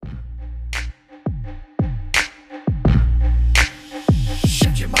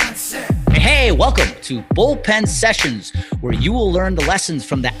Hey, welcome to Bullpen Sessions, where you will learn the lessons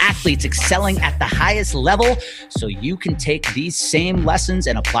from the athletes excelling at the highest level so you can take these same lessons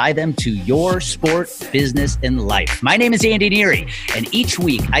and apply them to your sport, business, and life. My name is Andy Neary, and each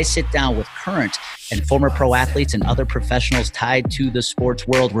week I sit down with current and former pro athletes and other professionals tied to the sports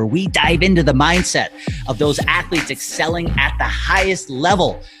world, where we dive into the mindset of those athletes excelling at the highest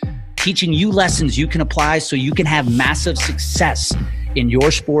level, teaching you lessons you can apply so you can have massive success in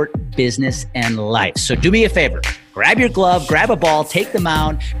your sport, business, and life. So do me a favor, grab your glove, grab a ball, take the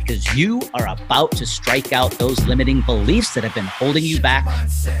mound, because you are about to strike out those limiting beliefs that have been holding you back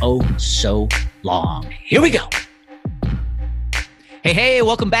oh so long. Here we go. Hey,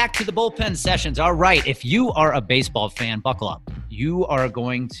 welcome back to the Bullpen Sessions. All right, if you are a baseball fan, buckle up. You are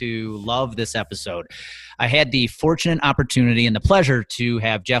going to love this episode. I had the fortunate opportunity and the pleasure to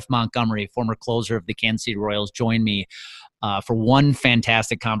have Jeff Montgomery, former closer of the Kansas City Royals, join me for one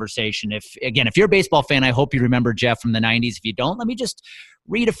fantastic conversation. If you're a baseball fan, I hope you remember Jeff from the 90s. If you don't, let me just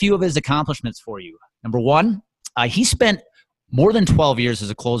read a few of his accomplishments for you. Number one, he spent more than 12 years as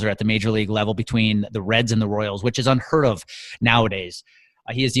a closer at the major league level between the Reds and the Royals, which is unheard of nowadays.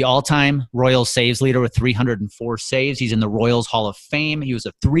 He is the all-time Royals saves leader with 304 saves. He's in the Royals Hall of Fame. He was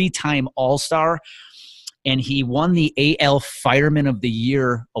a three-time All-Star, and he won the AL Fireman of the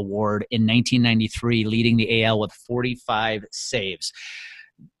Year award in 1993, leading the AL with 45 saves.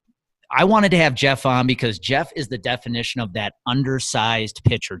 I wanted to have Jeff on because Jeff is the definition of that undersized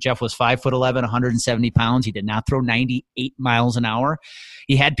pitcher. Jeff was 5'11", 170 pounds. He did not throw 98 miles an hour.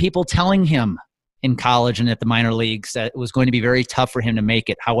 He had people telling him in college and at the minor leagues that it was going to be very tough for him to make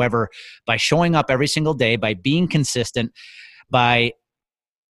it. However, by showing up every single day, by being consistent, by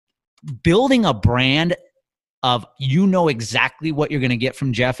building a brand of exactly what you're going to get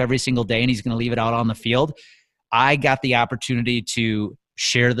from Jeff every single day, and he's going to leave it out on the field, I got the opportunity to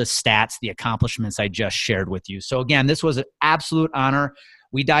share the stats, the accomplishments I just shared with you. So again, this was an absolute honor.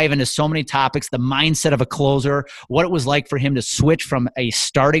 We dive into so many topics, the mindset of a closer, what it was like for him to switch from a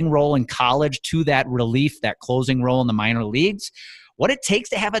starting role in college to that relief, that closing role in the minor leagues, what it takes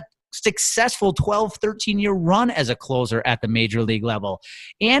to have a successful 12, 13-year run as a closer at the major league level.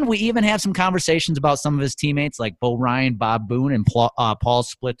 And we even have some conversations about some of his teammates like Bo Ryan, Bob Boone, and Paul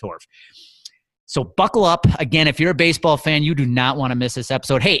Splittorff. So buckle up. Again, if you're a baseball fan, you do not want to miss this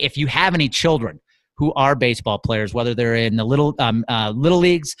episode. Hey, if you have any children who are baseball players, whether they're in the little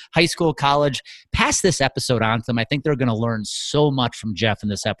leagues, high school, college, pass this episode on to them. I think they're going to learn so much from Jeff in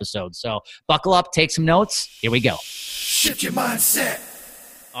this episode. So buckle up, take some notes. Here we go. Shift your mindset.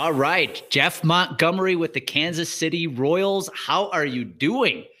 All right, Jeff Montgomery with the Kansas City Royals. How are you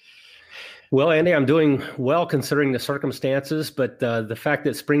doing? Well, Andy, I'm doing well considering the circumstances, but the fact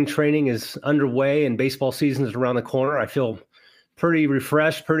that spring training is underway and baseball season is around the corner, I feel pretty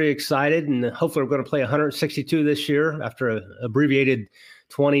refreshed, pretty excited, and hopefully we're going to play 162 this year after an abbreviated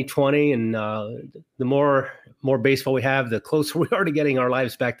 2020. And the more baseball we have, the closer we are to getting our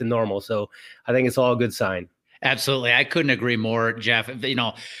lives back to normal. So I think it's all a good sign. Absolutely. I couldn't agree more, Jeff.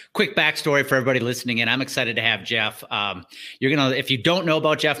 Quick backstory for everybody listening in. I'm excited to have Jeff. If you don't know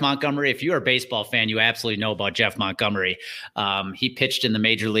about Jeff Montgomery, if you're a baseball fan, you absolutely know about Jeff Montgomery. He pitched in the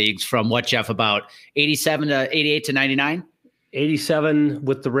major leagues from what, Jeff, about 87 to 88 to 99? 87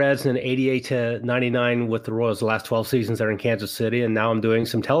 with the Reds and 88 to 99 with the Royals. The last 12 seasons there in Kansas City. And now I'm doing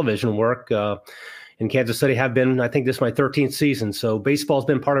some television work in Kansas City. I think this is my 13th season. So baseball's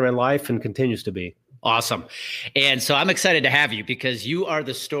been part of my life and continues to be. Awesome. And so I'm excited to have you because you are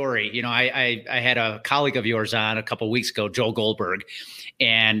the story. I had a colleague of yours on a couple of weeks ago, Joel Goldberg,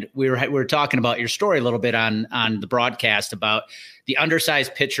 and we were talking about your story a little bit on the broadcast about the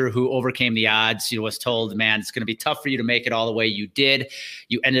undersized pitcher who overcame the odds. Was told, man, it's going to be tough for you to make it all the way you did.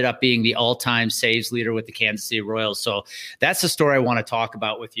 You ended up being the all-time saves leader with the Kansas City Royals. So that's the story I want to talk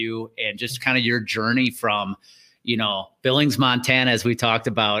about with you, and just kind of your journey from Billings, Montana, as we talked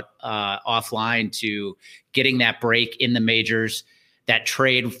about offline, to getting that break in the majors, that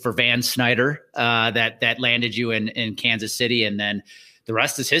trade for Van Snyder that landed you in Kansas City. And then the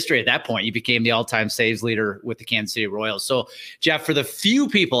rest is history. At that point, you became the all-time saves leader with the Kansas City Royals. So, Jeff, for the few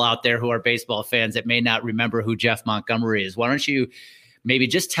people out there who are baseball fans that may not remember who Jeff Montgomery is, why don't you maybe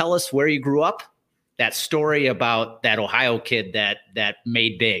just tell us where you grew up, that story about that Ohio kid that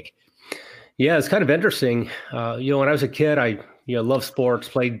made big? Yeah, it's kind of interesting. When I was a kid, I loved sports,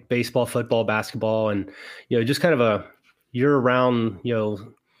 played baseball, football, basketball, and just kind of a year-round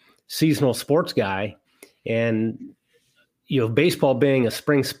seasonal sports guy. And baseball being a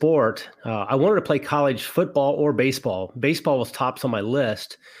spring sport, I wanted to play college football or baseball. Baseball was tops on my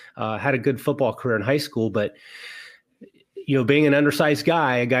list. Had a good football career in high school, but being an undersized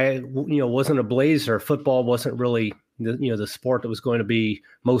guy, a guy, wasn't a blazer. Football wasn't really the sport that was going to be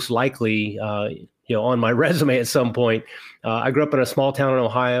most likely, on my resume at some point. I grew up in a small town in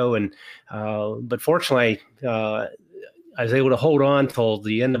Ohio, and but fortunately, I was able to hold on till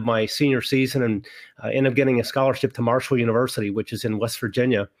the end of my senior season and end up getting a scholarship to Marshall University, which is in West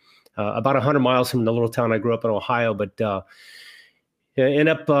Virginia, about 100 miles from the little town I grew up in, Ohio. But end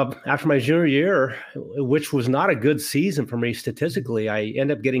up after my junior year, which was not a good season for me statistically, I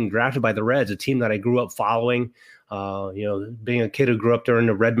ended up getting drafted by the Reds, a team that I grew up following. Being a kid who grew up during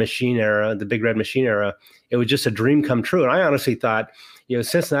the Red Machine era, the Big Red Machine era, it was just a dream come true. And I honestly thought,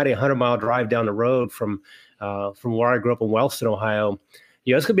 Cincinnati, 100-mile drive down the road from where I grew up in Wellston, Ohio,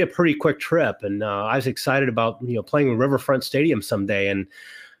 it's going to be a pretty quick trip. And I was excited about, playing in Riverfront Stadium someday. And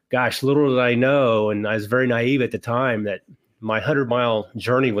gosh, little did I know, and I was very naive at the time, that my 100-mile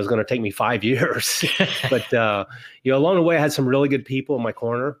journey was going to take me 5 years. But, along the way, I had some really good people in my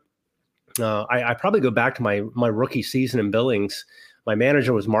corner. I probably go back to my rookie season in Billings. My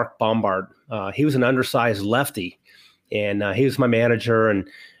manager was Mark Bombard. He was an undersized lefty, and he was my manager and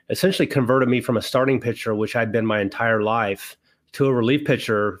essentially converted me from a starting pitcher, which I'd been my entire life, to a relief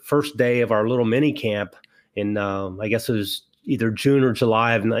pitcher first day of our little mini camp in, I guess it was either June or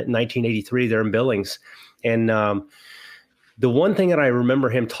July of 1983 there in Billings. And the one thing that I remember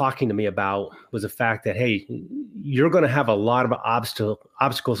him talking to me about was the fact that, hey, you're going to have a lot of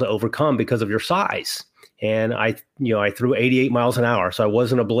obstacles to overcome because of your size. And I threw 88 miles an hour. So I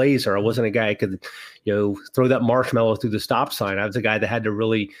wasn't a blazer. I wasn't a guy who could, throw that marshmallow through the stop sign. I was a guy that had to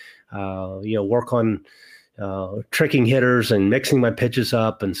really, work on tricking hitters and mixing my pitches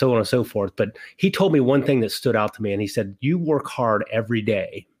up and so on and so forth. But he told me one thing that stood out to me. And he said, you work hard every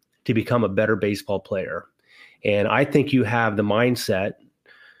day to become a better baseball player. And I think you have the mindset,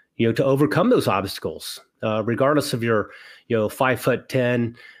 to overcome those obstacles, regardless of your,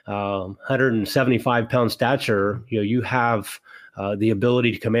 5'10", 175-pound stature. You have the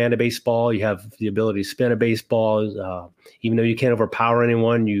ability to command a baseball. You have the ability to spin a baseball. Even though you can't overpower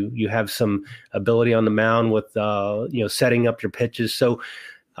anyone, you have some ability on the mound with, setting up your pitches. So,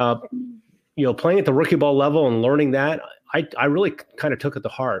 playing at the rookie ball level and learning that, I really kind of took it to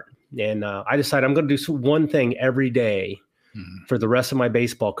heart. And I decided I'm going to do one thing every day for the rest of my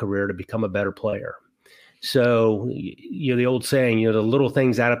baseball career to become a better player. So, the old saying, the little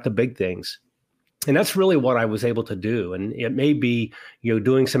things add up to big things. And that's really what I was able to do. And it may be,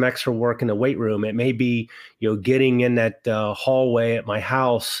 doing some extra work in the weight room. It may be, getting in that hallway at my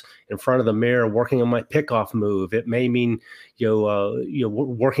house in front of the mirror, working on my pickoff move. It may mean,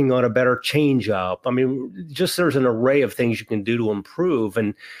 working on a better changeup. I mean, just there's an array of things you can do to improve.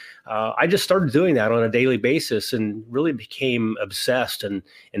 And I just started doing that on a daily basis and really became obsessed and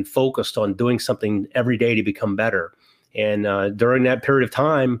focused on doing something every day to become better. And during that period of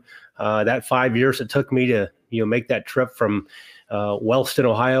time, that 5 years it took me to, make that trip from Wellston,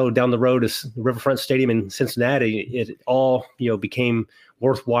 Ohio, down the road to Riverfront Stadium in Cincinnati, it all, became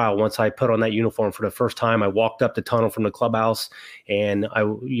worthwhile once I put on that uniform for the first time. I walked up the tunnel from the clubhouse and I,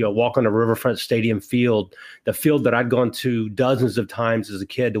 walk on the Riverfront Stadium field, the field that I'd gone to dozens of times as a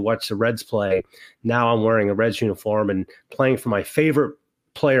kid to watch the Reds play. Now I'm wearing a Reds uniform and playing for my favorite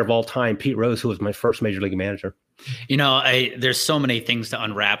player of all time, Pete Rose, who was my first major league manager. There's so many things to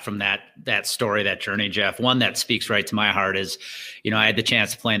unwrap from that story, that journey, Jeff. One that speaks right to my heart is, I had the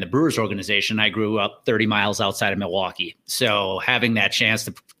chance to play in the Brewers organization. I grew up 30 miles outside of Milwaukee. So having that chance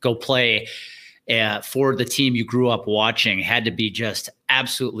to go play for the team you grew up watching had to be just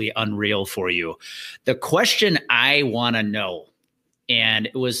absolutely unreal for you. The question I want to know, and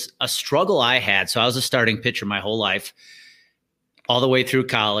it was a struggle I had. So I was a starting pitcher my whole life. All the way through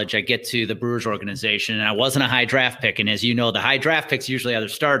college, I get to the Brewers organization, and I wasn't a high draft pick. And as you know, the high draft picks usually are the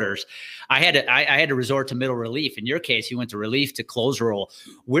starters. I had to resort to middle relief. In your case, you went to relief to closer role.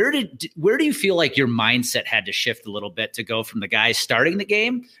 Where do you feel like your mindset had to shift a little bit to go from the guy starting the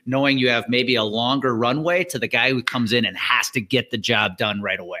game, knowing you have maybe a longer runway, to the guy who comes in and has to get the job done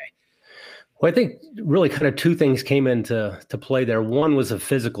right away? Well, I think really kind of two things came into play there. One was the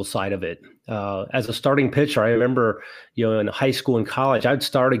physical side of it. As a starting pitcher, I remember, in high school and college, I'd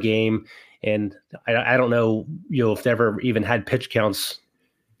start a game, and I don't know, if they ever even had pitch counts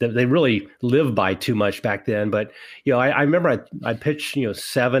that they really lived by too much back then. But, I remember I'd pitch,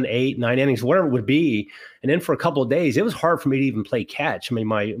 7, 8, 9 innings, whatever it would be. And then for a couple of days, it was hard for me to even play catch. I mean,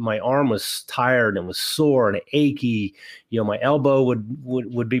 my arm was tired and was sore and achy. My elbow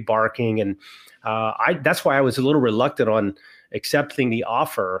would be barking. And that's why I was a little reluctant on accepting the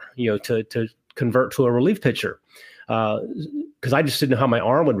offer, to convert to a relief pitcher. because I just didn't know how my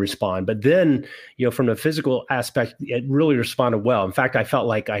arm would respond. But then, from the physical aspect, it really responded well. In fact, I felt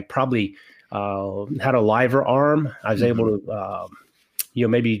like I probably had a liver arm. I was able to,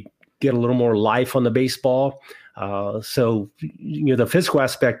 maybe get a little more life on the baseball. So the physical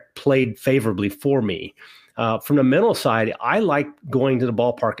aspect played favorably for me. From the mental side, I like going to the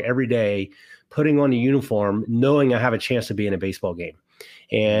ballpark every day, putting on a uniform, knowing I have a chance to be in a baseball game.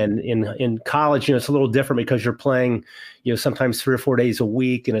 And in college, it's a little different because you're playing, sometimes 3 or 4 days a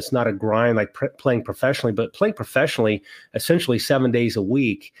week, and it's not a grind like playing professionally. But playing professionally, essentially 7 days a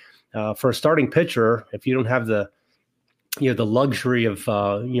week, for a starting pitcher, if you don't have the luxury of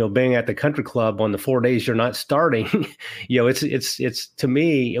being at the country club on the 4 days you're not starting, it's to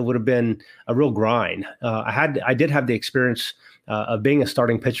me it would have been a real grind. I did have the experience of being a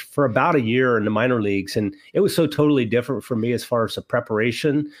starting pitcher for about a year in the minor leagues, and it was so totally different for me as far as the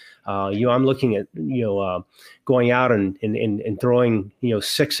preparation. I'm looking at going out and throwing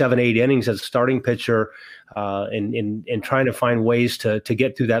 6, 7, 8 innings as a starting pitcher, and trying to find ways to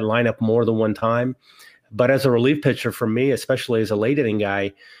get through that lineup more than one time. But as a relief pitcher, for me, especially as a late inning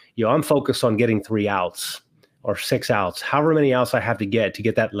guy, I'm focused on getting 3 outs or 6 outs, however many outs I have to get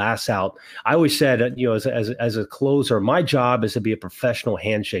that last out. I always said, as a closer, my job is to be a professional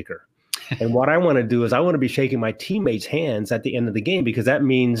handshaker. And what I want to do is I want to be shaking my teammates' hands at the end of the game, because that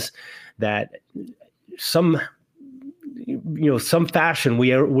means that some fashion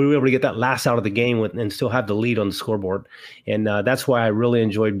we were able to get that last out of the game and still have the lead on the scoreboard. And that's why I really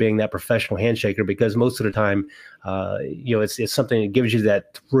enjoyed being that professional handshaker, because most of the time, it's something that gives you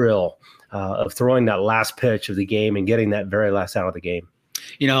that thrill of throwing that last pitch of the game and getting that very last out of the game.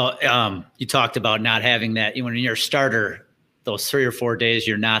 You talked about not having that. When you're a starter, those 3 or 4 days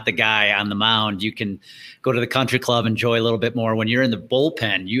you're not the guy on the mound, you can go to the country club, enjoy a little bit more. When you're in the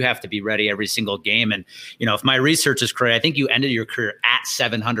bullpen, you have to be ready every single game. And, if my research is correct, I think you ended your career at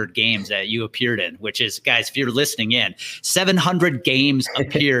 700 games that you appeared in, which is, guys, if you're listening in, 700 games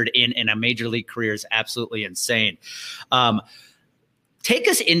appeared in a major league career is absolutely insane. Take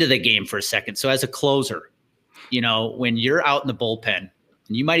us into the game for a second. So as a closer, when you're out in the bullpen,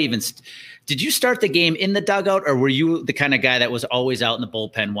 and you might even did you start the game in the dugout, or were you the kind of guy that was always out in the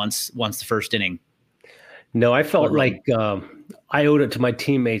bullpen once the first inning? No, I felt like I owed it to my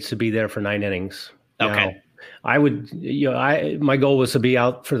teammates to be there for 9 innings. Okay. I would, my goal was to be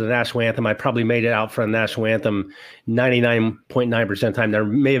out for the national anthem. I probably made it out for the national anthem 99.9% of the time. There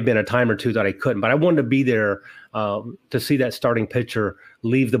may have been a time or two that I couldn't, but I wanted to be there to see that starting pitcher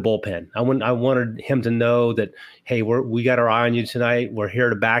leave the bullpen. I wanted him to know that, hey, we got our eye on you tonight. We're here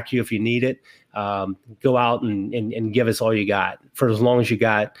to back you if you need it. Go out and give us all you got for as long as you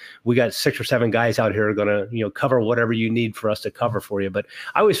got. We got 6 or 7 guys out here going to, cover whatever you need for us to cover for you. But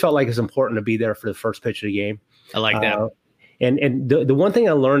I always felt like it's important to be there for the first pitch of the game. I like that. And the one thing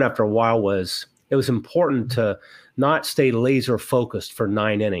I learned after a while was it was important to not stay laser focused for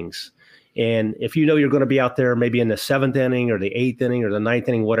 9 innings. And if you're going to be out there maybe in the 7th inning or the 8th inning or the 9th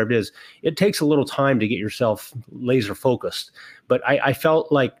inning, whatever it is, it takes a little time to get yourself laser focused. But I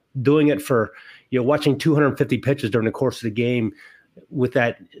felt like doing it for, watching 250 pitches during the course of the game with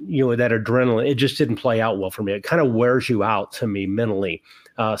that, that adrenaline, it just didn't play out well for me. It kind of wears you out to me mentally.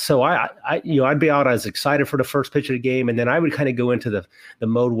 So I'd be out as excited for the first pitch of the game, and then I would kind of go into the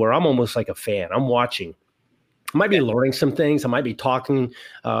mode where I'm almost like a fan. I'm watching. I might be learning some things. I might be talking,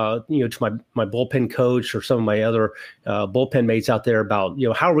 to my bullpen coach or some of my other bullpen mates out there about,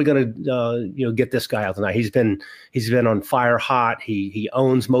 how are we going to, get this guy out tonight? He's been on fire hot. He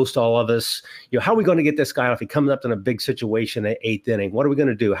owns most all of us. How are we going to get this guy out if he comes up in a big situation at 8th inning? What are we going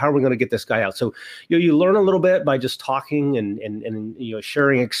to do? How are we going to get this guy out? So, you learn a little bit by just talking and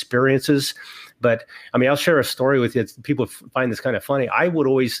sharing experiences. But I'll share a story with you. People find this kind of funny. I would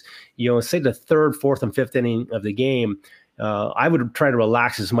always, say the 3rd, 4th, and 5th inning of the game, I would try to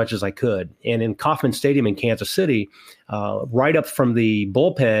relax as much as I could. And in Kauffman Stadium in Kansas City, right up from the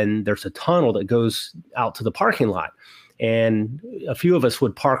bullpen, there's a tunnel that goes out to the parking lot. And a few of us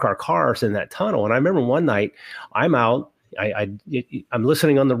would park our cars in that tunnel. And I remember one night I'm out, I'm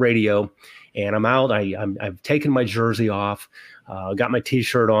listening on the radio, and I'm out. I've taken my jersey off, got my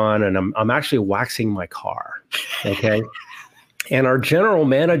T-shirt on, and I'm actually waxing my car. Okay. And our general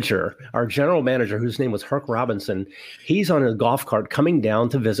manager, whose name was Herc Robinson, he's on a golf cart coming down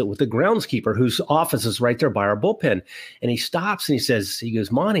to visit with the groundskeeper, whose office is right there by our bullpen. And he stops and he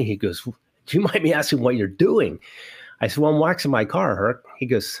goes, Monty, do you mind me asking what you're doing? I said, well, I'm waxing my car, Herc. He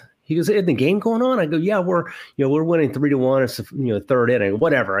goes, is the game going on? I go, yeah, we're winning 3-1. It's the 3rd inning,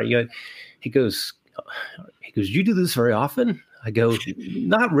 whatever. He goes, you do this very often? I go,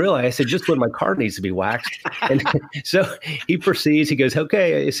 not really. I said, just when my car needs to be waxed. And so he proceeds. He goes,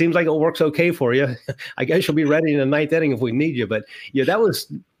 okay, it seems like it works okay for you. I guess you'll be ready in the ninth inning if we need you. But that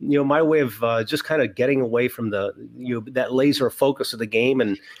was my way of just kind of getting away from the that laser focus of the game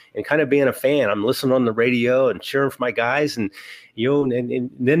and kind of being a fan. I'm listening on the radio and cheering for my guys, and and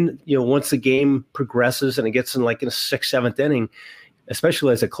then once the game progresses and it gets in like in a 6th, 7th inning,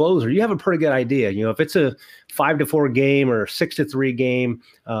 especially as a closer, you have a pretty good idea. If it's a 5-4 game or 6-3 game,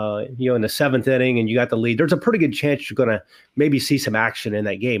 in the 7th inning and you got the lead, there's a pretty good chance you're going to maybe see some action in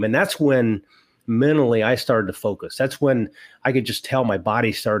that game. And that's when mentally I started to focus. That's when I could just tell my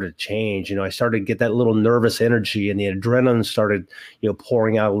body started to change. I started to get that little nervous energy, and the adrenaline started,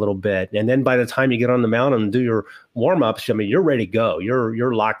 pouring out a little bit. And then by the time you get on the mound and do your warm-ups, you're ready to go.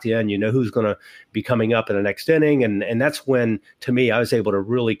 You're locked in. You know who's going to be coming up in the next inning. And that's when, to me, I was able to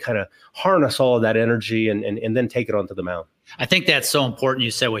really kind of harness all of that energy and then take it onto the mound. I think that's so important.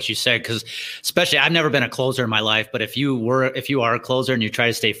 You said what you said, because especially I've never been a closer in my life, but if you are a closer and you try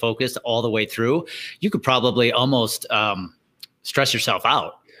to stay focused all the way through, you could probably almost stress yourself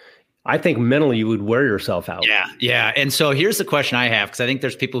out. I think mentally you would wear yourself out. Yeah. And so here's the question I have, because I think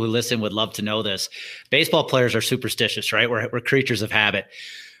there's people who listen would love to know this. Baseball players are superstitious, right? We're creatures of habit.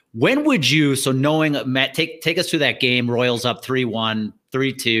 When would you, so knowing, Matt, take us through that game, Royals up 3-1,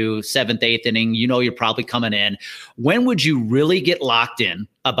 3-2, 7th, 8th inning, you're probably coming in. When would you really get locked in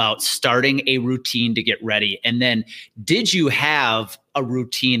about starting a routine to get ready? And then did you have a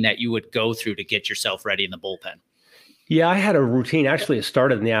routine that you would go through to get yourself ready in the bullpen? Yeah, I had a routine. Actually, it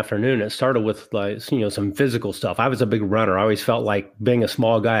started in the afternoon. It started with some physical stuff. I was a big runner. I always felt like being a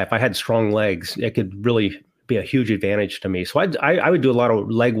small guy, if I had strong legs, it could really be a huge advantage to me. So I would do a lot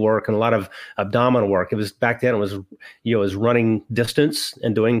of leg work and a lot of abdominal work. It was back then, it was running distance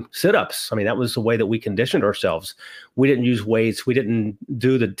and doing sit-ups. I mean, that was the way that we conditioned ourselves. We didn't use weights. We didn't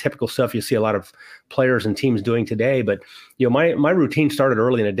do the typical stuff you see a lot of players and teams doing today. But my routine started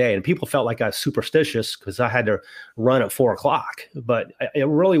early in the day, and people felt like I was superstitious because I had to run at 4:00. But it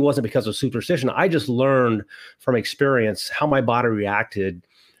really wasn't because of superstition. I just learned from experience how my body reacted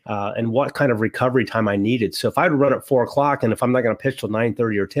and what kind of recovery time I needed. So if I'd run at 4:00 and if I'm not going to pitch till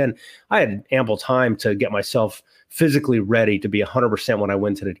 9:30 or 10, I had ample time to get myself physically ready to be 100% when I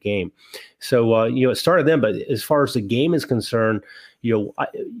went to the game. So, it started then, but as far as the game is concerned,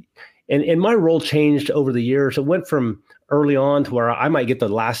 and my role changed over the years. It went from early on to where I might get the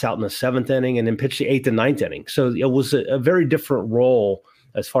last out in the 7th inning and then pitch the 8th and 9th inning. So it was a very different role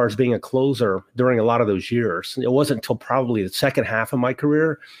as far as being a closer during a lot of those years. It wasn't until probably the second half of my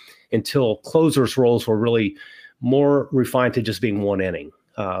career until closers' roles were really more refined to just being 1 inning.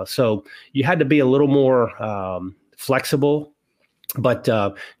 So you had to be a little more flexible, but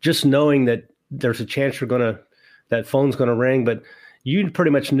just knowing that there's a chance that phone's going to ring, but you pretty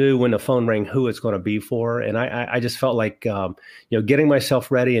much knew when the phone rang who it's going to be for. And I just felt like, getting myself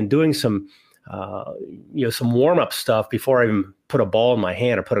ready and doing some warm-up stuff before I even put a ball in my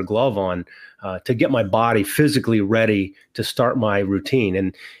hand or put a glove on to get my body physically ready to start my routine.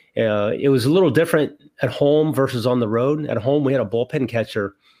 And it was a little different at home versus on the road. At home, we had a bullpen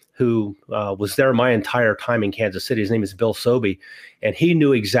catcher who was there my entire time in Kansas City. His name is Bill Sobey, and he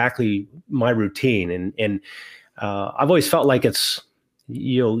knew exactly my routine. And I've always felt like it's,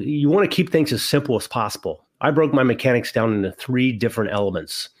 you want to keep things as simple as possible. I broke my mechanics down into 3 different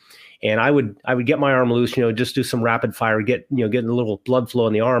elements. And I would get my arm loose, just do some rapid fire, get a little blood flow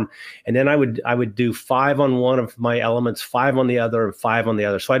in the arm. And then I would do 5 on one of my elements, 5 on the other, and 5 on the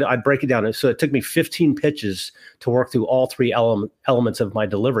other. So I'd break it down. So it took me 15 pitches to work through all 3 elements of my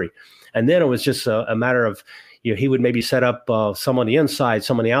delivery. And then it was just a matter of, he would maybe set up some on the inside,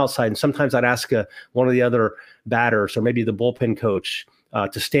 some on the outside. And sometimes I'd ask one of the other batters or maybe the bullpen coach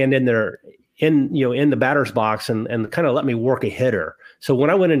to stand in there in the batter's box and kind of let me work a hitter. So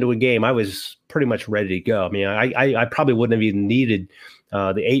when I went into a game, I was pretty much ready to go. I mean, I probably wouldn't have even needed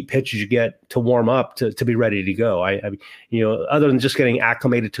the 8 pitches you get to warm up to be ready to go. Other than just getting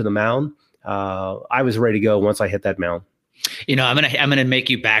acclimated to the mound, I was ready to go once I hit that mound. I'm gonna make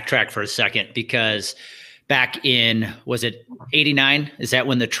you backtrack for a second, because back in, was it 89? Is that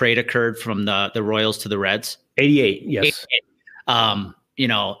when the trade occurred from the Royals to the Reds? 88, yes.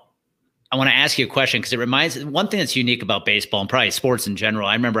 88. I want to ask you a question, because it reminds one thing that's unique about baseball and probably sports in general.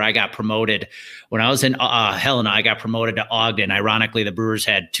 I remember I got promoted when I was in Helena. I got promoted to Ogden. Ironically, the Brewers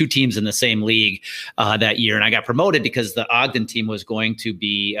had 2 teams in the same league that year, and I got promoted because the Ogden team was going to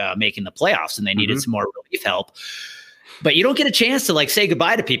be making the playoffs, and they needed some more relief help. But you don't get a chance to say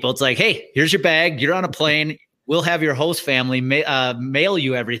goodbye to people. It's like, hey, here's your bag. You're on a plane. We'll have your host family mail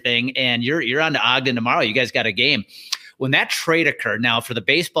you everything, and you're on to Ogden tomorrow. You guys got a game. when that trade occurred, now for the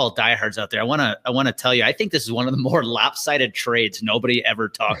baseball diehards out there, I want to tell you, I think this is one of the more lopsided trades nobody ever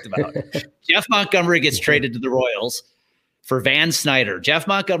talked about. Jeff Montgomery gets traded to the Royals for Van Snyder. Jeff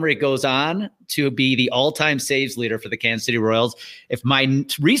Montgomery goes on to be the all-time saves leader for the Kansas City Royals. If my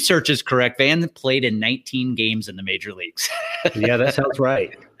research is correct, Van played in 19 games in the major leagues. Yeah, that sounds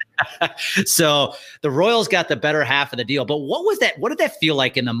right. So the Royals got the better half of the deal. But what was that? What did that feel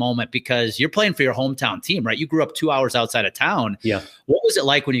like in the moment? Because you're playing for your hometown team, right? You grew up 2 hours outside of town. Yeah. What was it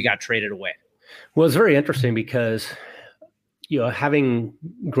like when you got traded away? Well, it's very interesting because, having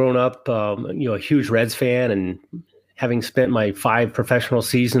grown up, a huge Reds fan and having spent my 5 professional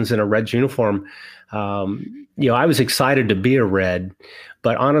seasons in a Reds uniform, I was excited to be a Red.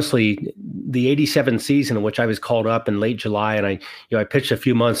 But honestly, the 87 season in which I was called up in late July and I pitched a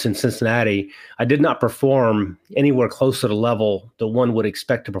few months in Cincinnati, I did not perform anywhere close to the level that one would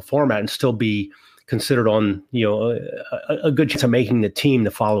expect to perform at and still be considered on, a good chance of making the team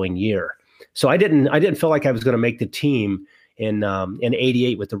the following year. So I didn't feel like I was going to make the team in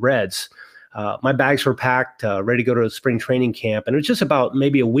 88 with the Reds. My bags were packed, ready to go to spring training camp. And it was just about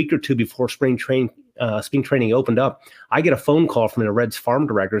maybe a week or two before spring training opened up. I get a phone call from the Reds farm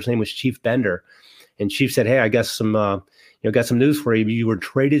director. His name was Chief Bender. And Chief said, "Hey, I got some news for you. You were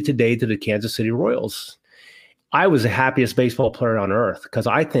traded today to the Kansas City Royals." I was the happiest baseball player on earth because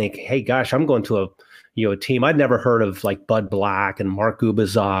I think, hey, gosh, I'm going to a team I'd never heard of, like Bud Black and Mark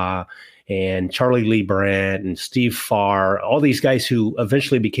Gubicza and Charlie Lee Brandt and Steve Farr, all these guys who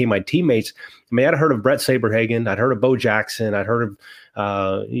eventually became my teammates. I mean, I'd heard of Brett Saberhagen, I'd heard of Bo Jackson, I'd heard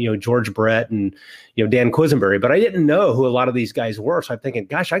of George Brett and Dan Quisenberry, but I didn't know who a lot of these guys were. So I'm thinking,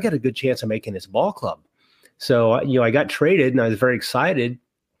 gosh, I got a good chance of making this ball club. So I got traded and I was very excited.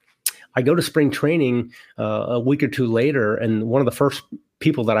 I go to spring training a week or two later, and one of the first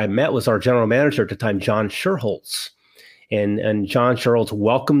people that I met was our general manager at the time, John Sherholtz. And John Sherholtz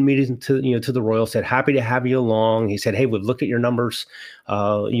welcomed me to the Royals, said, "Happy to have you along." He said, "Hey, we've looked at your numbers,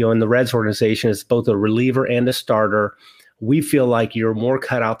 in the Reds organization. It's both a reliever and a starter. We feel like you're more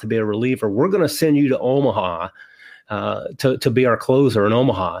cut out to be a reliever. We're going to send you to Omaha to be our closer in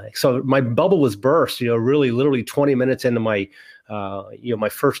Omaha." So my bubble was burst, really literally 20 minutes into my my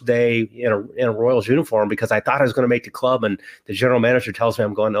first day in a Royals uniform, because I thought I was going to make the club, and the general manager tells me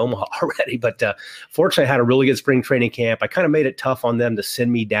I'm going to Omaha already. But fortunately, I had a really good spring training camp. I kind of made it tough on them to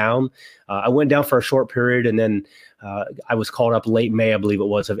send me down. I went down for a short period, and then I was called up late May, I believe it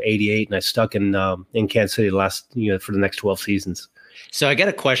was, of '88, and I stuck in Kansas City for the next 12 seasons. So I got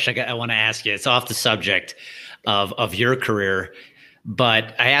a question I want to ask you. It's off the subject of your career.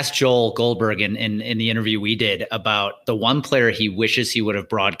 But I asked Joel Goldberg in the interview we did about the one player he wishes he would have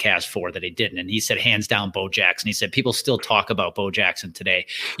broadcast for that he didn't. And he said, hands down, Bo Jackson. He said, people still talk about Bo Jackson today.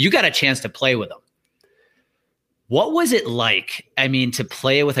 You got a chance to play with him. What was it like, to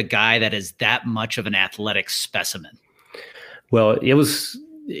play with a guy that is that much of an athletic specimen? Well, it was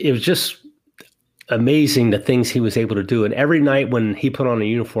just amazing the things he was able to do. And every night when he put on a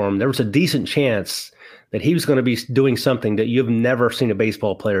uniform, there was a decent chance that he was going to be doing something that you've never seen a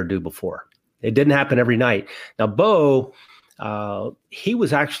baseball player do before. It didn't happen every night. Now, Bo, he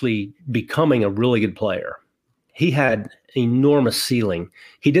was actually becoming a really good player. He had enormous ceiling.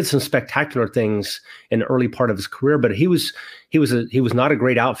 He did some spectacular things in the early part of his career, but he was not a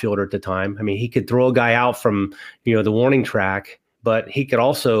great outfielder at the time. He could throw a guy out from the warning track, but he could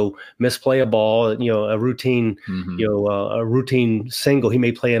also misplay a ball, a routine, a routine single. He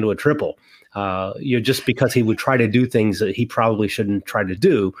may play into a triple. Just because he would try to do things that he probably shouldn't try to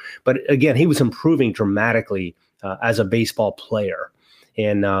do. But again, he was improving dramatically as a baseball player.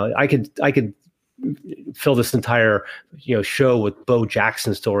 And I could fill this entire show with Bo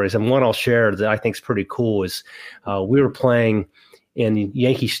Jackson stories. And one I'll share that I think is pretty cool is we were playing in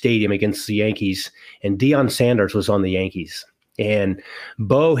Yankee Stadium against the Yankees, and Deion Sanders was on the Yankees. And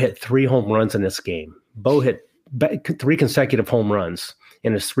Bo hit 3 home runs in this game. Bo hit 3 consecutive home runs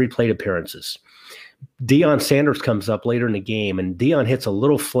in his 3 plate appearances. Deion Sanders comes up later in the game, and Deion hits a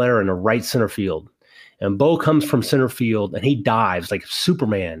little flare in the right center field. And Bo comes from center field, and he dives like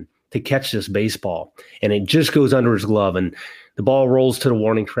Superman to catch this baseball. And it just goes under his glove, and the ball rolls to the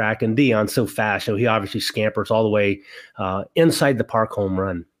warning track. And Deion's so fast, he obviously scampers all the way inside the park, home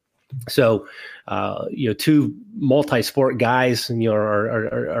run. So, 2 multi-sport guys,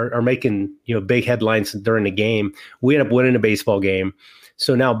 are making, big headlines during the game. We end up winning a baseball game.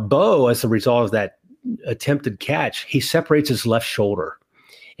 So now Bo, as a result of that attempted catch, he separates his left shoulder.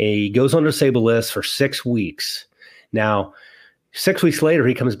 He goes on the disabled list for 6 weeks. Now, 6 weeks later,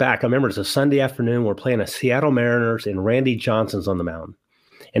 he comes back. I remember it's a Sunday afternoon. We're playing the Seattle Mariners, and Randy Johnson's on the mound.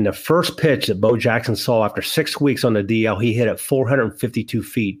 And the first pitch that Bo Jackson saw after 6 weeks on the DL, he hit at 452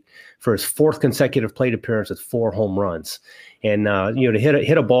 feet for his 4th consecutive plate appearance with 4 home runs. And, to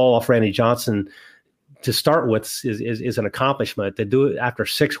hit a ball off Randy Johnson to start with is an accomplishment. To do it after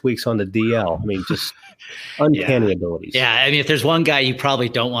 6 weeks on the DL, I mean, just uncanny abilities. Yeah, I mean, if there's one guy you probably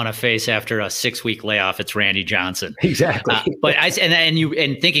don't want to face after a 6-week layoff, it's Randy Johnson. Exactly. But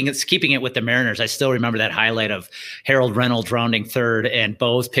keeping it with the Mariners, I still remember that highlight of Harold Reynolds rounding third and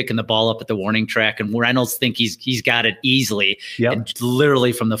Bo's picking the ball up at the warning track, and Reynolds think he's got it easily. Yep. And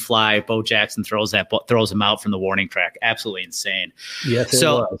literally from the fly, Bo Jackson throws him out from the warning track. Absolutely insane. Yes, it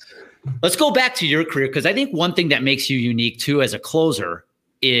was. Let's go back to your career, because I think one thing that makes you unique too as a closer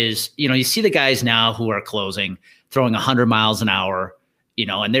is, you see the guys now who are closing, throwing 100 miles an hour,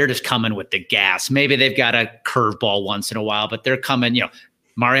 and they're just coming with the gas. Maybe they've got a curveball once in a while, but they're coming,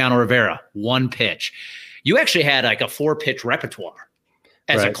 Mariano Rivera, 1 pitch. You actually had like a 4-pitch repertoire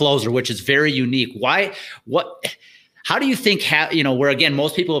as a closer, which is very unique. How do you think, where again,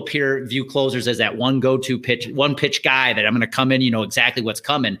 most people view closers as that one go-to pitch, one pitch guy that I'm going to come in, exactly what's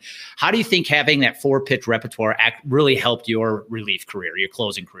coming. How do you think having that 4-pitch repertoire really helped your relief career, your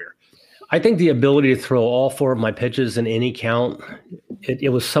closing career? I think the ability to throw all 4 of my pitches in any count,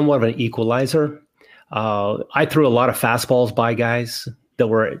 it was somewhat of an equalizer. I threw a lot of fastballs by guys that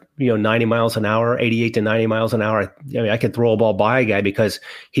were, 90 miles an hour, 88 to 90 miles an hour. I could throw a ball by a guy because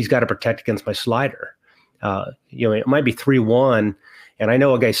he's got to protect against my slider. It might be 3-1, and I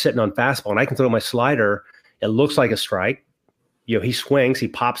know a guy's sitting on fastball, and I can throw my slider. It looks like a strike. He swings, he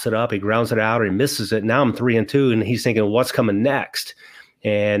pops it up, he grounds it out, or he misses it. Now I'm 3-2, and he's thinking, what's coming next?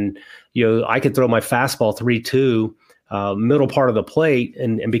 And I could throw my fastball 3-2, middle part of the plate,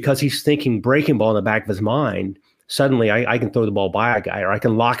 and because he's thinking breaking ball in the back of his mind, suddenly I can throw the ball by a guy, or I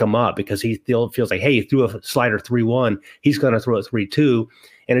can lock him up because he feels like, hey, he threw a slider 3-1, he's going to throw it 3-2.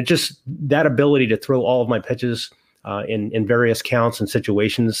 And it just, that ability to throw all of my pitches in various counts and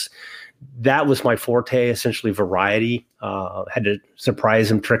situations, that was my forte, essentially variety. Had to surprise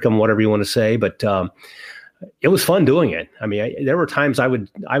him, trick him, whatever you want to say. But it was fun doing it. I mean, there were times I would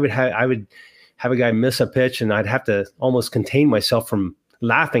have a guy miss a pitch, and I'd have to almost contain myself from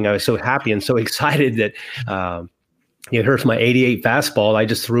laughing. I was so happy and so excited that here's my 88 fastball. I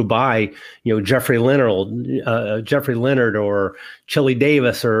just threw by, Jeffrey Leonard or Chili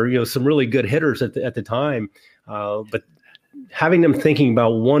Davis, or some really good hitters at the time. But having them thinking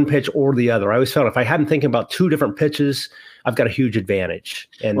about one pitch or the other, I always felt if I hadn't thinking about 2 different pitches, I've got a huge advantage.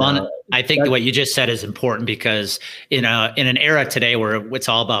 And I think what you just said is important, because in an era today where it's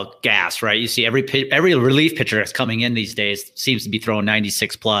all about gas, right? You see every relief pitcher that's coming in these days seems to be throwing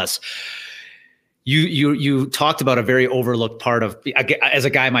 96 plus. You talked about a very overlooked part of, as a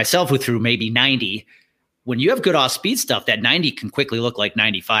guy myself who threw maybe 90. When you have good off-speed stuff, that 90 can quickly look like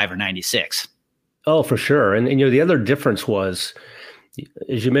 95 or 96. Oh, for sure. And the other difference was,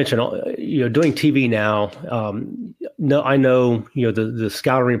 as you mentioned, doing TV now. I know the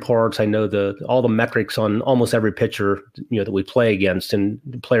scouting reports. I know all the metrics on almost every pitcher that we play against, and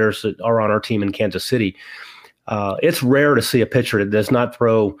the players that are on our team in Kansas City. It's rare to see a pitcher that does not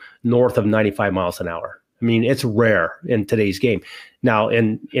throw north of 95 miles an hour. I mean, it's rare in today's game. Now,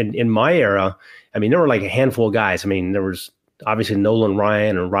 in my era, I mean, there were like a handful of guys. I mean, there was obviously Nolan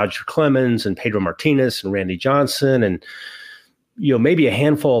Ryan and Roger Clemens and Pedro Martinez and Randy Johnson, and maybe a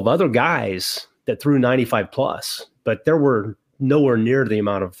handful of other guys that threw 95 plus. But there were nowhere near the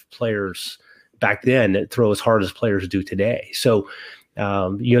amount of players back then that throw as hard as players do today. So,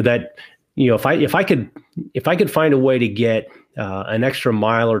 if I could find a way to get an extra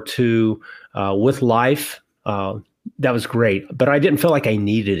mile or 2 with life, that was great. But I didn't feel like I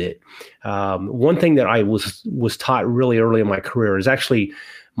needed it. One thing that I was taught really early in my career is actually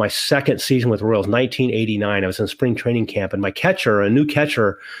my second season with Royals, 1989. I was in spring training camp, and my catcher, a new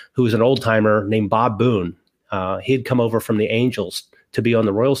catcher who was an old timer named Bob Boone, he had come over from the Angels to be on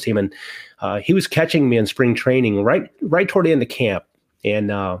the Royals team, and he was catching me in spring training right toward the end of camp,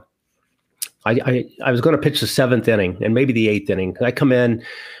 and I was going to pitch the 7th inning and maybe the 8th inning. I come in,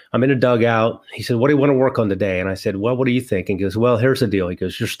 I'm in a dugout. He said, "What do you want to work on today?" And I said, "Well, what do you think?" And he goes, "Well, here's the deal." He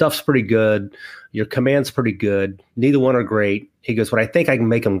goes, "Your stuff's pretty good. Your command's pretty good. Neither one are great." He goes, "But I think I can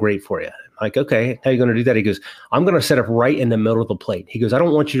make them great for you." I'm like, "Okay, how are you going to do that?" He goes, "I'm going to set up right in the middle of the plate." He goes, "I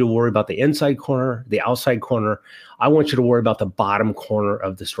don't want you to worry about the inside corner, the outside corner. I want you to worry about the bottom corner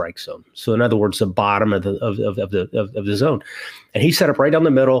of the strike zone." So in other words, the bottom of the zone. And he set up right down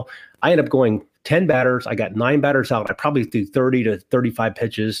the middle. I ended up going 10 batters. I got 9 batters out. I probably threw 30 to 35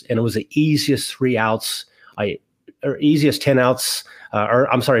 pitches, and it was the easiest 3 outs, easiest 10 outs,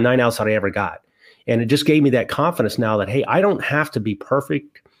 9 outs that I ever got. And it just gave me that confidence now that, hey, I don't have to be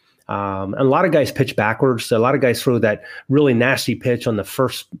perfect. And a lot of guys pitch backwards. A lot of guys throw that really nasty pitch on the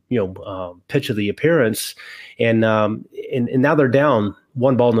first, pitch of the appearance, and now they're down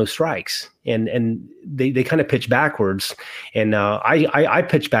 1 ball, no strikes, and they kind of pitch backwards. And I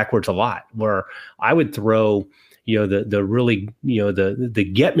pitch backwards a lot, where I would throw the really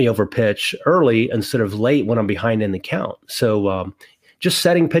the get me over pitch early instead of late when I'm behind in the count. So just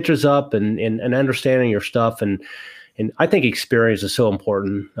setting pitchers up and understanding your stuff. And I think experience is so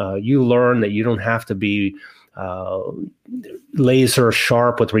important. You learn that you don't have to be laser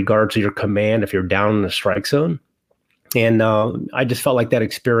sharp with regard to your command if you're down in the strike zone. And I just felt like that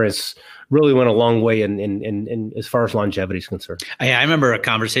experience really went a long way in as far as longevity is concerned. I remember a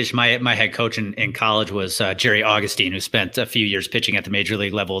conversation. My head coach in college was Jerry Augustine, who spent a few years pitching at the major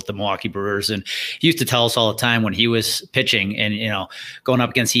league level at the Milwaukee Brewers. And he used to tell us all the time when he was pitching and, going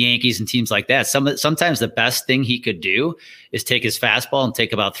up against the Yankees and teams like that, sometimes the best thing he could do is take his fastball and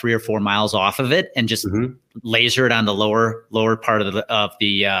take about 3 or 4 miles off of it and just laser it on the lower part of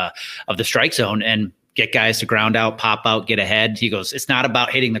the strike zone and get guys to ground out, pop out, get ahead. He goes, it's not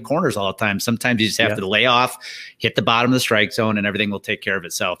about hitting the corners all the time. Sometimes you just have to lay off, hit the bottom of the strike zone, and everything will take care of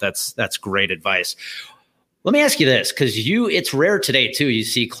itself. That's great advice. Let me ask you this, because it's rare today too. You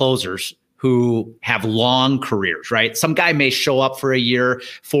see closers who have long careers, right? Some guy may show up for a year,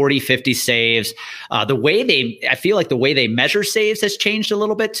 40, 50 saves. I feel like the way they measure saves has changed a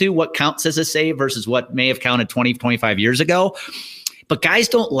little bit too. What counts as a save versus what may have counted 20, 25 years ago. But guys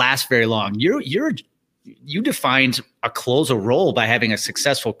don't last very long. You defined a closer role by having a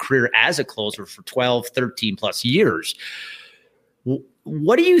successful career as a closer for 12, 13 plus years.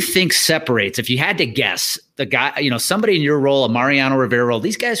 What do you think separates, if you had to guess, the guy, somebody in your role, a Mariano Rivera role,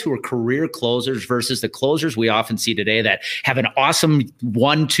 these guys who are career closers versus the closers we often see today that have an awesome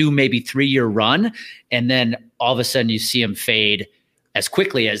 1, 2, maybe 3-year run, and then all of a sudden you see them fade as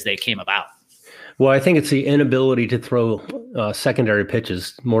quickly as they came about? Well, I think it's the inability to throw secondary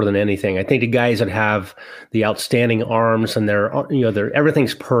pitches more than anything. I think the guys that have the outstanding arms and they're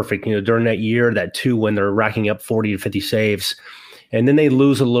everything's perfect, during that year, that 2, when they're racking up 40 to 50 saves, and then they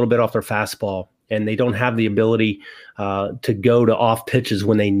lose a little bit off their fastball and they don't have the ability to go to off pitches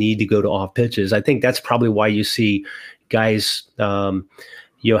when they need to go to off pitches. I think that's probably why you see guys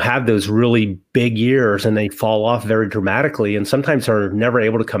have those really big years and they fall off very dramatically, and sometimes are never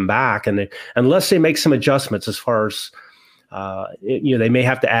able to come back. And unless they make some adjustments as far as, they may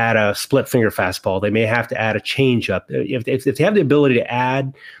have to add a split finger fastball. They may have to add a changeup. If they have the ability to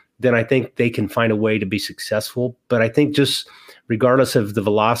add, then I think they can find a way to be successful. But I think just regardless of the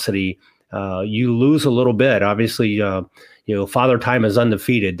velocity, you lose a little bit. Obviously, Father Time is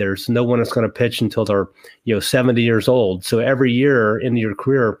undefeated. There's no one that's going to pitch until they're 70 years old. So every year into your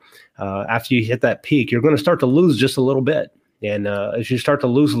career, after you hit that peak, you're going to start to lose just a little bit. And as you start to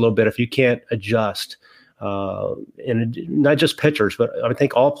lose a little bit, if you can't adjust, and not just pitchers, but I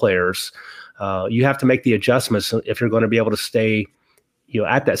think all players, you have to make the adjustments if you're going to be able to stay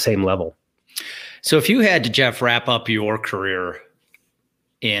at that same level. So if you had to, Jeff, wrap up your career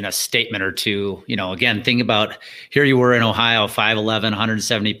in a statement or two, again, think about, here you were in Ohio, 5'11",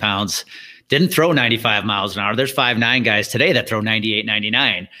 170 pounds, didn't throw 95 miles an hour. There's 5'9" guys today that throw 98,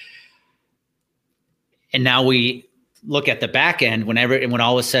 99. And now we look at the back end, when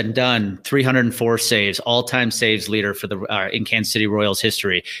all was said and done, 304 saves, all-time saves leader for the in Kansas City Royals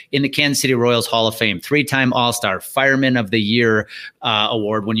history, in the Kansas City Royals Hall of Fame, 3-time All-Star, Fireman of the Year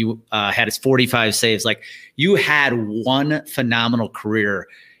award when you had his 45 saves. Like, you had one phenomenal career.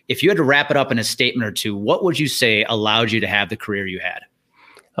 If you had to wrap it up in a statement or two, what would you say allowed you to have the career you had?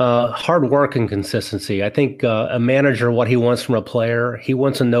 Hard work and consistency. I think a manager, what he wants from a player, he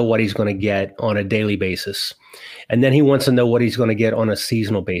wants to know what he's going to get on a daily basis. And then he wants to know what he's going to get on a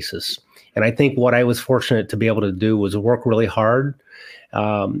seasonal basis. And I think what I was fortunate to be able to do was work really hard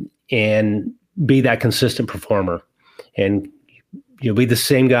and be that consistent performer. And be the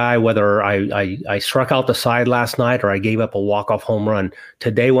same guy, whether I struck out the side last night or I gave up a walk-off home run.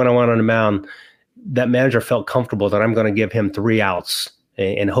 Today when I went on the mound, that manager felt comfortable that I'm going to give him 3 outs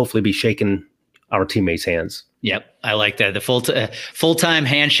and hopefully be shaking our teammates' hands. Yep. I like that. The full-time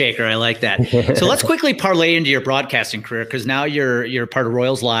handshaker. I like that. So let's quickly parlay into your broadcasting career, because now you're part of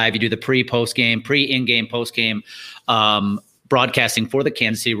Royals Live. You do the pre-in-game, post-game broadcasting for the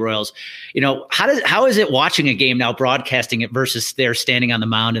Kansas City Royals. How is it watching a game now, broadcasting it versus they're standing on the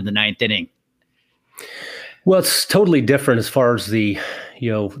mound in the 9th inning? Well, it's totally different as far as the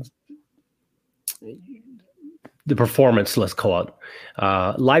the performance, let's call it.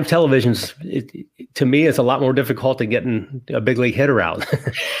 Live television's, to me, it's a lot more difficult than getting a big league hitter out.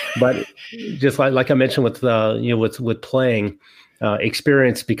 But just like I mentioned with playing,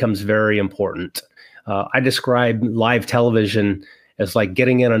 experience becomes very important. I describe live television as like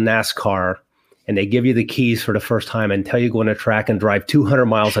getting in a NASCAR and they give you the keys for the first time and tell you go on a track and drive 200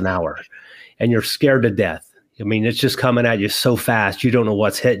 miles an hour and you're scared to death. I mean, it's just coming at you so fast, you don't know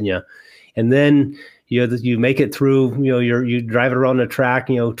what's hitting you. And then you make it through, you drive it around the track,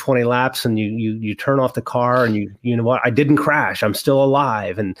 20 laps and you turn off the car and you know what, I didn't crash. I'm still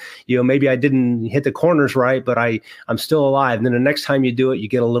alive. And, maybe I didn't hit the corners right, but I'm still alive. And then the next time you do it, you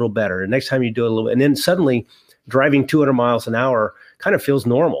get a little better. The next time you do it a little, and then suddenly driving 200 miles an hour kind of feels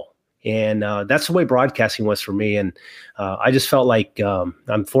normal. And that's the way broadcasting was for me. And I just felt like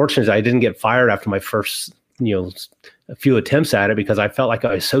I'm fortunate I didn't get fired after my first, a few attempts at it because I felt like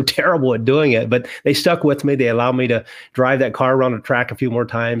I was so terrible at doing it, but they stuck with me. They allowed me to drive that car around the track a few more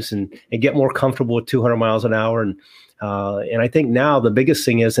times and get more comfortable with 200 miles an hour. And I think now the biggest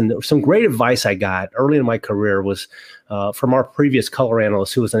thing is, and some great advice I got early in my career was from our previous color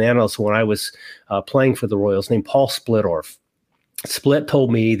analyst, who was an analyst when I was playing for the Royals, named Paul Splittorff. Split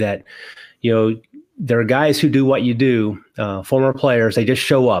told me that, there are guys who do what you do, former players, they just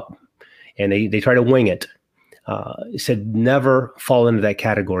show up and they try to wing it. He said, never fall into that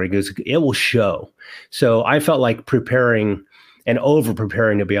category because it will show. So I felt like preparing and over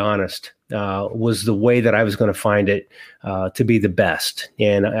preparing, to be honest, was the way that I was going to find it to be the best.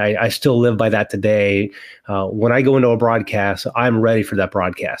 And I still live by that today. When I go into a broadcast, I'm ready for that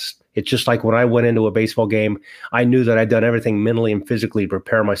broadcast. It's just like when I went into a baseball game, I knew that I'd done everything mentally and physically to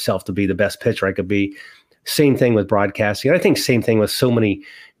prepare myself to be the best pitcher I could be. Same thing with broadcasting. I think same thing with so many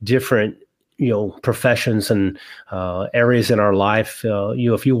different professions and areas in our life.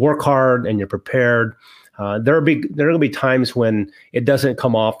 If you work hard and you're prepared, there are going to be times when it doesn't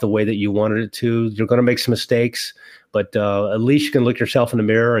come off the way that you wanted it to. You're going to make some mistakes, but at least you can look yourself in the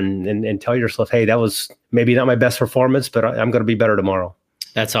mirror and tell yourself, hey, that was maybe not my best performance, but I'm going to be better tomorrow.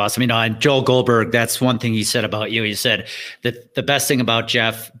 That's awesome. And Joel Goldberg, that's one thing he said about you. He said that the best thing about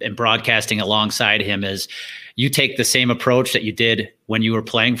Jeff and broadcasting alongside him is you take the same approach that you did when you were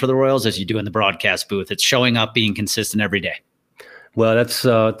playing for the Royals as you do in the broadcast booth. It's showing up, being consistent every day. Well, that's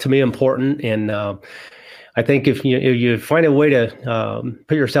to me important. And I think if you find a way to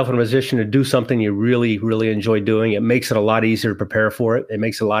put yourself in a position to do something you really, really enjoy doing, it makes it a lot easier to prepare for it. It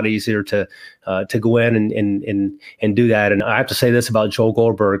makes it a lot easier to go in and do that. And I have to say this about Joel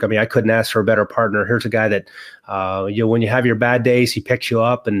Goldberg. I mean, I couldn't ask for a better partner. Here's a guy that, when you have your bad days, he picks you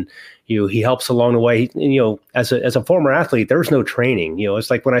up and he helps along the way. As a former athlete, there's no training. It's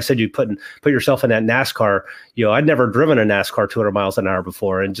like when I said you put yourself in that NASCAR. I'd never driven a NASCAR 200 miles an hour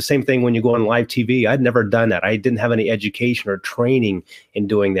before, and the same thing when you go on live TV. I'd never done that. I didn't have any education or training in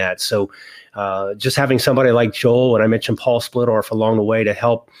doing that. So just having somebody like Joel, and I mentioned Paul Splittorff along the way to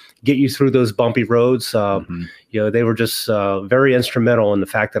help get you through those bumpy roads. They were just very instrumental in the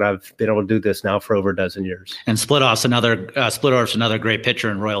fact that I've been able to do this now for over a dozen years. And Splittorff's another great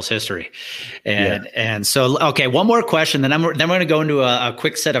pitcher in Royals history. And so, okay, one more question, then we're going to go into a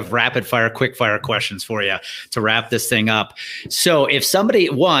quick set of quick fire questions for you to wrap this thing up. So if somebody,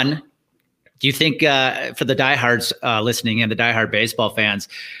 do you think for the diehards listening and the diehard baseball fans,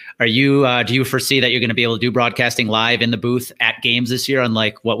 do you foresee that you're going to be able to do broadcasting live in the booth at games this year,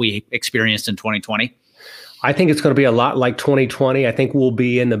 unlike what we experienced in 2020? I think it's going to be a lot like 2020. I think we'll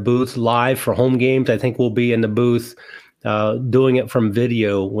be in the booth live for home games. I think we'll be in the booth doing it from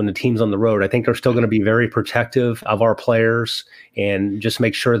video when the team's on the road. I think they're still going to be very protective of our players and just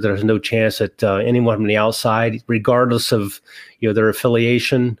make sure there's no chance that anyone from the outside, regardless of their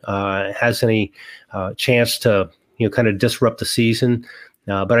affiliation, has any chance to kind of disrupt the season.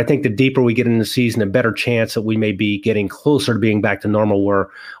 But I think the deeper we get in the season, the better chance that we may be getting closer to being back to normal, where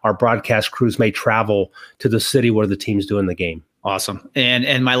our broadcast crews may travel to the city where the team's doing the game. Awesome.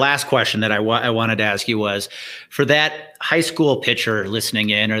 And my last question that I wanted to ask you was, for that high school pitcher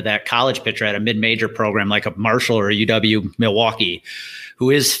listening in, or that college pitcher at a mid-major program like a Marshall or a UW Milwaukee, who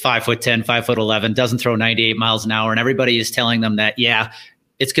is 5'10", 5'11", doesn't throw 98 miles an hour, and everybody is telling them that,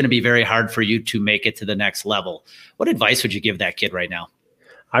 it's going to be very hard for you to make it to the next level. What advice would you give that kid right now?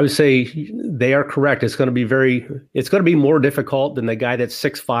 I would say they are correct. It's going to be more difficult than the guy that's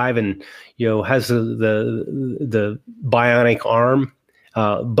 6'5" and has the bionic arm.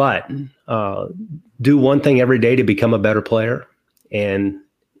 But do one thing every day to become a better player, and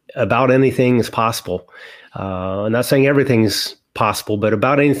about anything is possible. I'm not saying everything's possible, but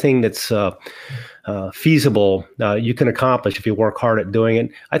about anything that's feasible, you can accomplish if you work hard at doing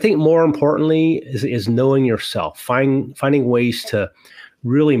it. I think more importantly is knowing yourself, finding ways to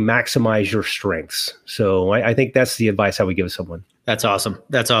really maximize your strengths. So I think that's the advice I would give someone. That's awesome.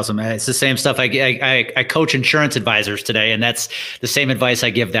 That's awesome. It's the same stuff. I coach insurance advisors today, and that's the same advice I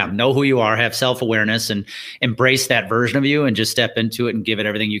give them. Know who you are, have self-awareness, and embrace that version of you, and just step into it and give it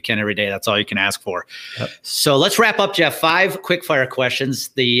everything you can every day. That's all you can ask for. Yep. So let's wrap up, Jeff. 5 quick fire questions.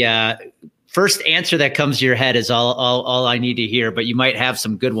 The first answer that comes to your head is all I need to hear, but you might have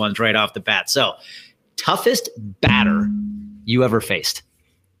some good ones right off the bat. So, toughest batter you ever faced?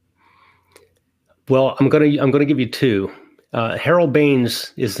 Well, I'm gonna give you 2. Harold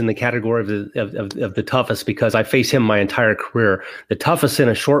Baines is in the category of the toughest because I faced him my entire career. The toughest in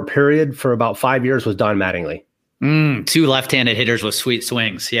a short period for about 5 years was Don Mattingly. 2 left-handed hitters with sweet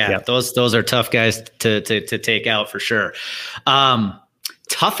swings. Yeah. Those are tough guys to take out for sure.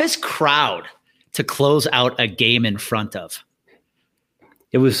 Toughest crowd to close out a game in front of?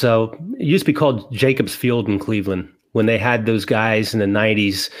 It was it used to be called Jacobs Field in Cleveland. When they had those guys in the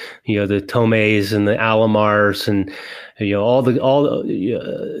 90s, the Tomes and the Alomars and, all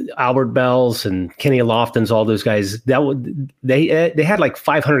the Albert Bells and Kenny Loftons, all those guys, they had like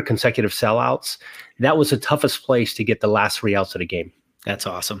 500 consecutive sellouts. That was the toughest place to get the last 3 outs of the game. That's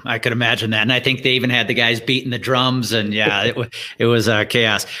awesome. I could imagine that. And I think they even had the guys beating the drums, and it was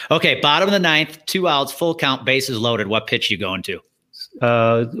chaos. Okay. Bottom of the 9th, 2 outs, full count, bases loaded. What pitch you going to?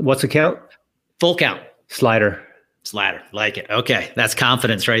 What's the count? Full count. Slider. Like it. Okay. That's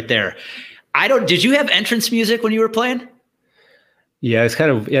confidence right there. Did you have entrance music when you were playing? Yeah, it's kind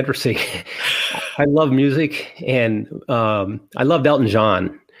of interesting. I love music, and I loved Elton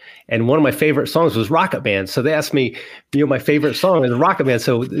John. And one of my favorite songs was Rocket Man. So they asked me, my favorite song is Rocket Man.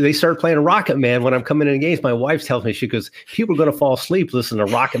 So they started playing Rocket Man when I'm coming in games. My wife tells me, she goes, people are going to fall asleep listening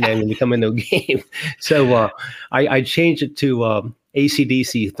to Rocket Man when you come into a game. So I changed it to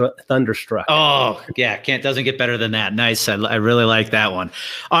AC/DC Thunderstruck. Oh, yeah. Doesn't get better than that. Nice. I really like that one.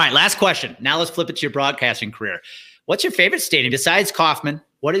 All right. Last question. Now let's flip it to your broadcasting career. What's your favorite stadium besides Kauffman?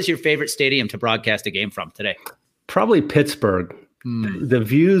 What is your favorite stadium to broadcast a game from today? Probably Pittsburgh. The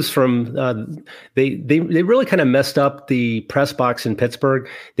views from they really kind of messed up the press box in Pittsburgh.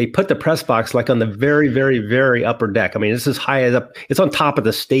 They put the press box like on the very, very, very upper deck. I mean, it's as high as up. It's on top of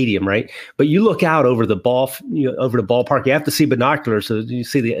the stadium, right? But you look out over the over the ballpark. You have to see binoculars so you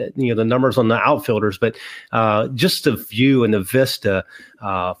see the numbers on the outfielders. But just the view and the vista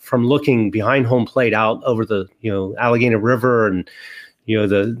from looking behind home plate out over the Allegheny River and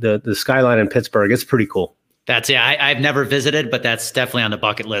the skyline in Pittsburgh. It's pretty cool. I've never visited, but that's definitely on the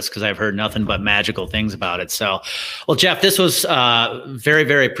bucket list because I've heard nothing but magical things about it. So, well, Jeff, this was very,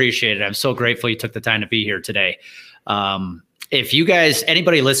 very appreciated. I'm so grateful you took the time to be here today. If you guys,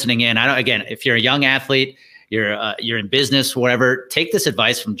 anybody listening in, if you're a young athlete, you're in business, whatever, take this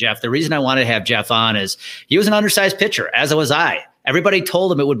advice from Jeff. The reason I wanted to have Jeff on is he was an undersized pitcher, as was I. Everybody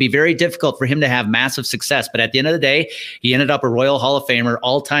told him it would be very difficult for him to have massive success. But at the end of the day, he ended up a Royal Hall of Famer,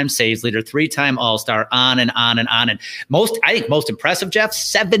 all-time saves leader, 3-time All-Star, on and on and on. And most impressive, Jeff,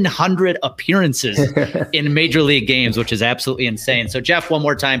 700 appearances in Major League games, which is absolutely insane. So, Jeff, one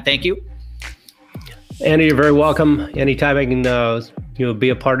more time, thank you. Andy, you're very welcome. Anytime I can be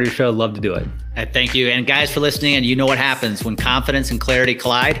a part of your show, I'd love to do it. Thank you. And guys, for listening, and you know what happens when confidence and clarity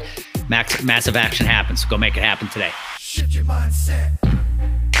collide, massive action happens. So go make it happen today. Shift your mindset.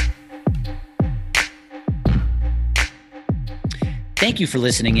 Thank you for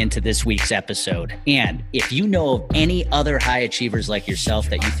listening into this week's episode. And if you know of any other high achievers like yourself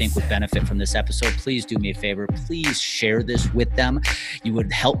that you think would benefit from this episode, please do me a favor. Please share this with them. You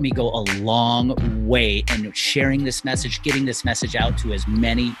would help me go a long way in sharing this message, getting this message out to as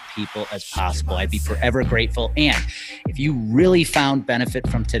many people as possible. I'd be forever grateful. And if you really found benefit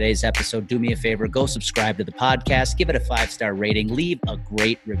from today's episode, do me a favor, go subscribe to the podcast, give it a 5-star rating, leave a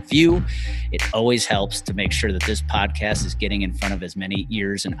great review. It always helps to make sure that this podcast is getting in front of as many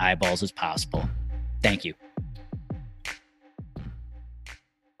ears and eyeballs as possible. Thank you.